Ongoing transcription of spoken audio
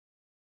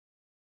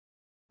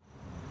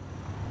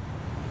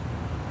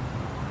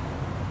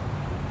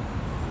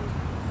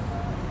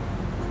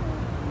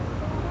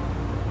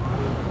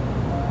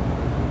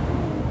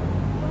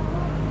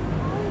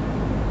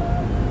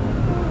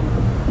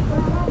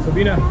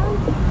Mina.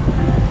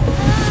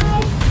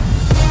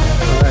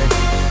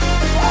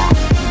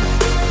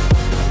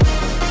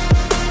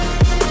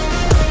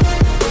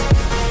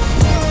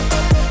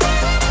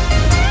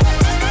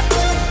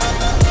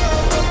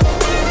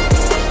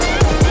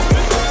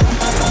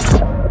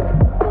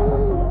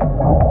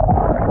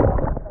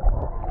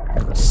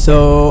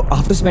 So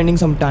after spending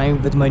some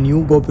time with my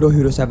new GoPro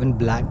Hero 7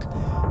 Black,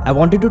 I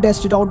wanted to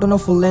test it out on a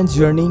full-length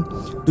journey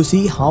to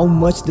see how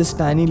much this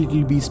tiny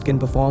little beast can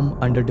perform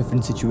under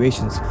different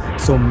situations.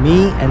 So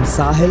me and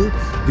Sahil,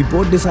 we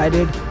both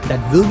decided that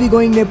we'll be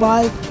going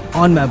Nepal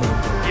on my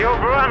boat. Yo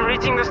bro, I'm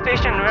reaching the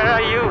station. Where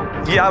are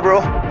you? Yeah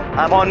bro,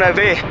 I'm on my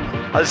way.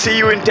 I'll see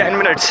you in 10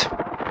 minutes.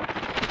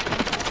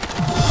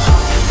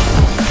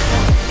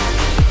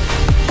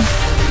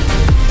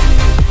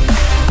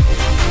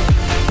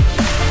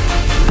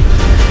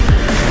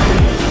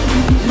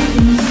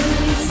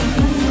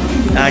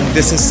 And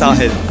this is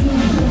Sahil,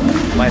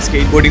 my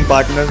skateboarding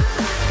partner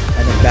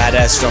and a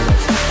badass drummer.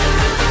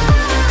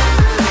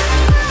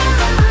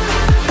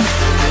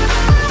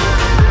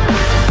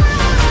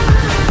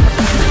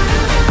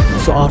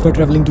 So after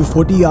traveling to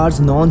 40 hours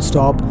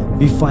non-stop,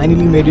 we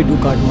finally made it to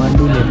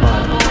Kathmandu,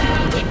 Nepal.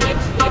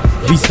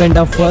 We spent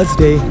our first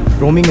day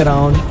roaming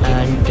around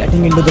and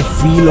getting into the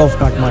feel of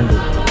Kathmandu.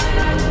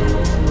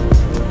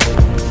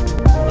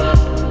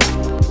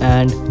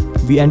 And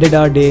we ended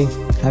our day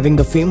having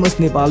the famous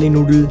Nepali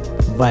noodle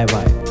Vai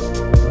Vai.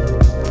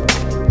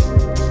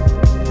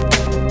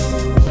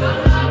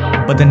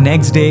 But the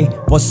next day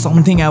was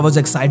something I was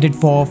excited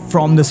for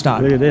from the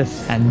start. Look at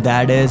this. And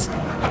that is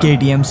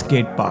KTM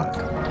Skatepark.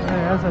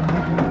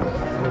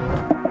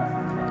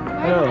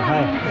 Hello,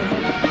 hi.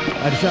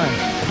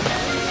 ARSHAN.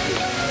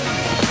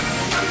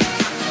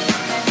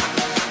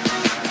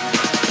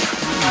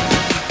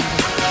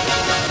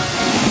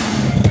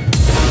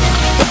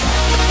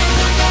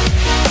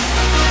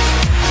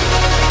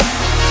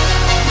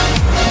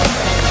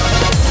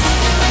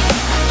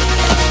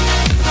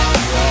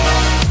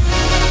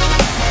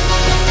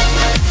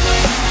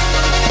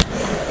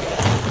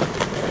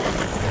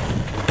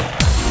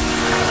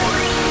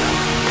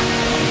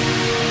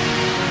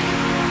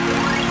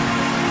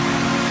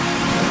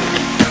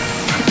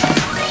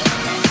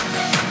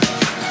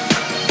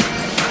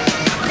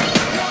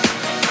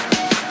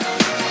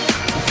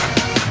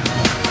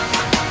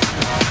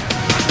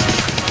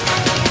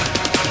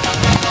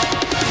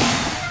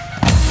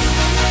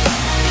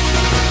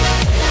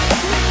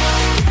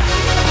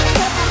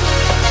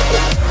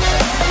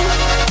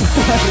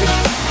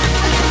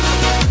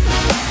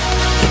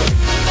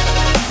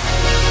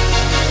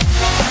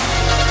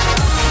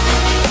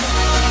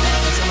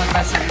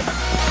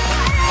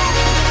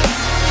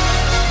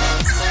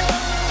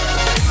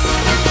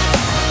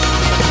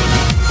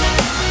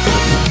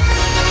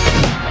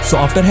 So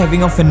after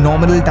having a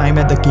phenomenal time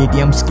at the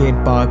KTM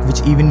Skatepark,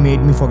 which even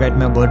made me forget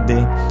my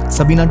birthday,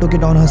 Sabina took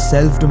it on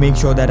herself to make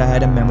sure that I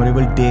had a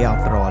memorable day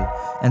after all.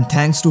 And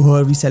thanks to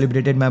her, we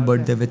celebrated my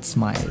birthday with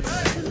smiles.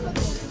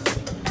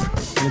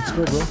 Let's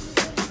go bro.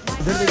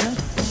 Idhar dekhna.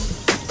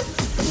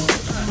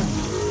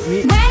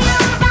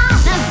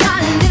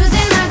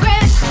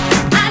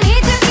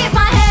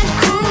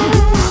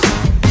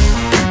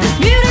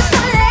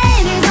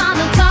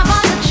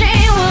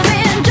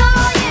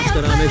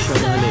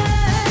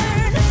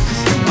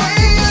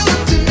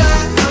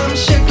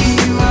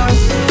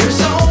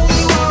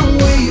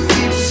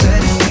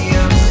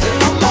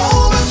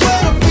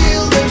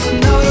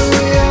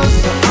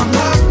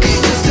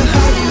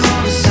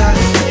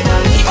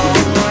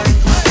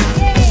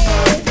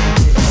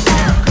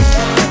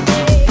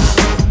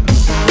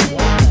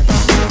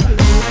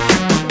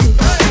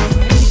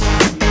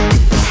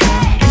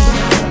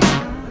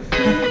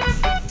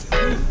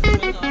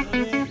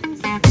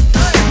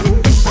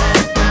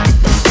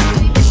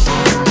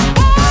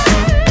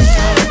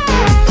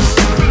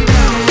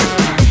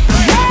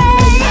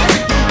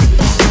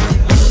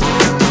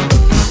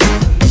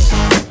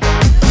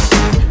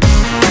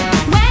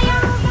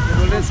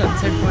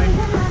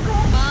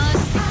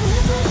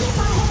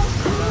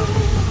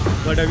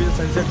 But अभी तो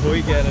sunset हो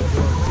ही गया है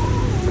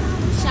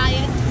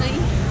शायद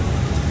नहीं.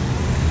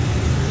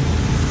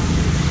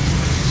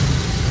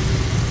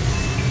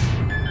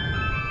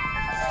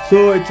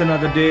 So it's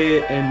another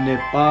day in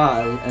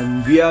Nepal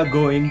and we are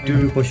going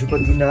to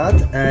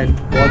Pashupatinath and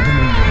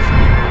Boudhanath.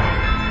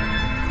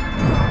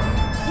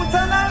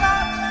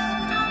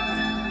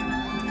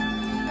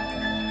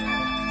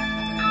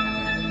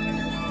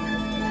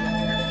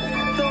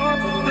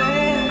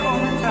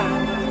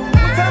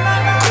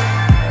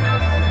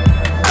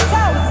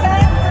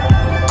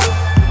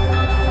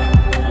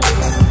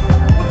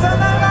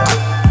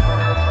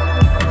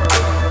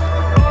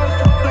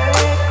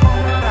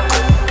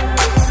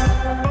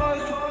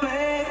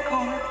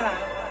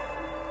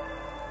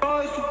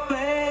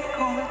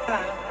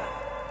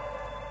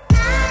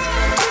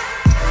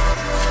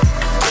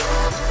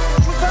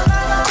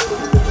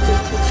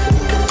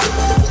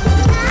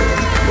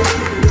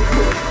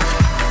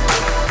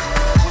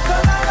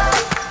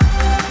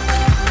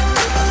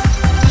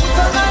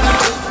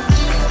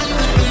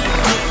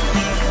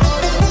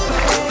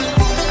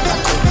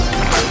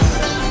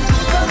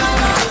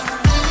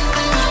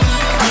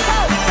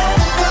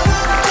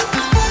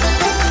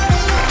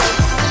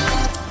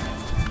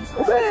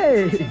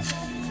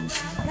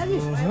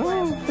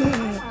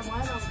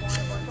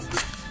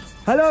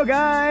 Hello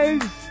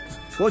guys!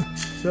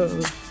 What's up?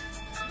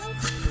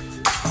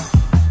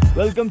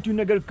 Welcome to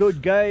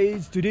Nagarkot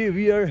guys. Today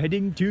we are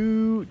heading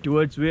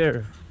towards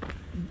where?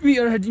 We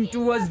are heading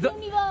towards the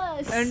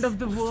Universe. end of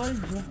the world.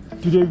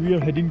 Today we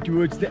are heading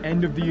towards the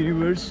end of the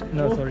universe.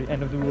 No, sorry,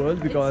 end of the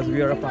world, because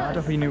we are a part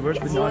of the universe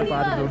but not a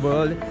part of the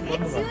world.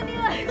 It's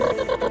universe.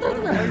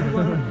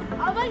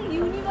 अगर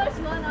universe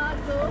हुआ ना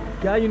तो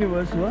क्या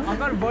universe हुआ?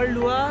 अगर world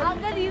हुआ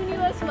अगर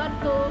universe हुआ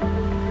तो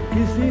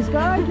किस चीज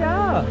का क्या?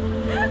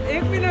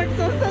 1 मिनट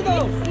सोचने दो.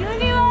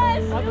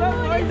 universe. अगर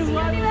वर्ल्ड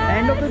हुआ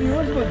एंड ऑफ द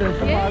यूनिवर्स बोलते हैं.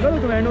 तुम पागल हो?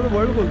 तुम एंड ऑफ द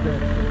वर्ल्ड बोलते हैं.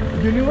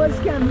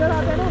 यूनिवर्स के अंदर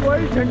आता है ना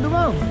वर्ल्ड. झंडू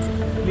माम.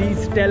 प्लीज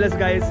टेल अस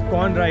गाइस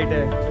कौन राइट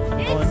है?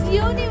 It's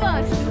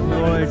universe.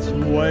 No it's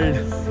world.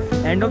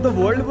 End of the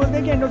world बोलते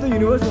हैं कि एंड ऑफ द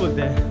यूनिवर्स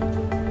बोलते हैं?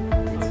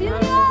 It's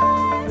universe.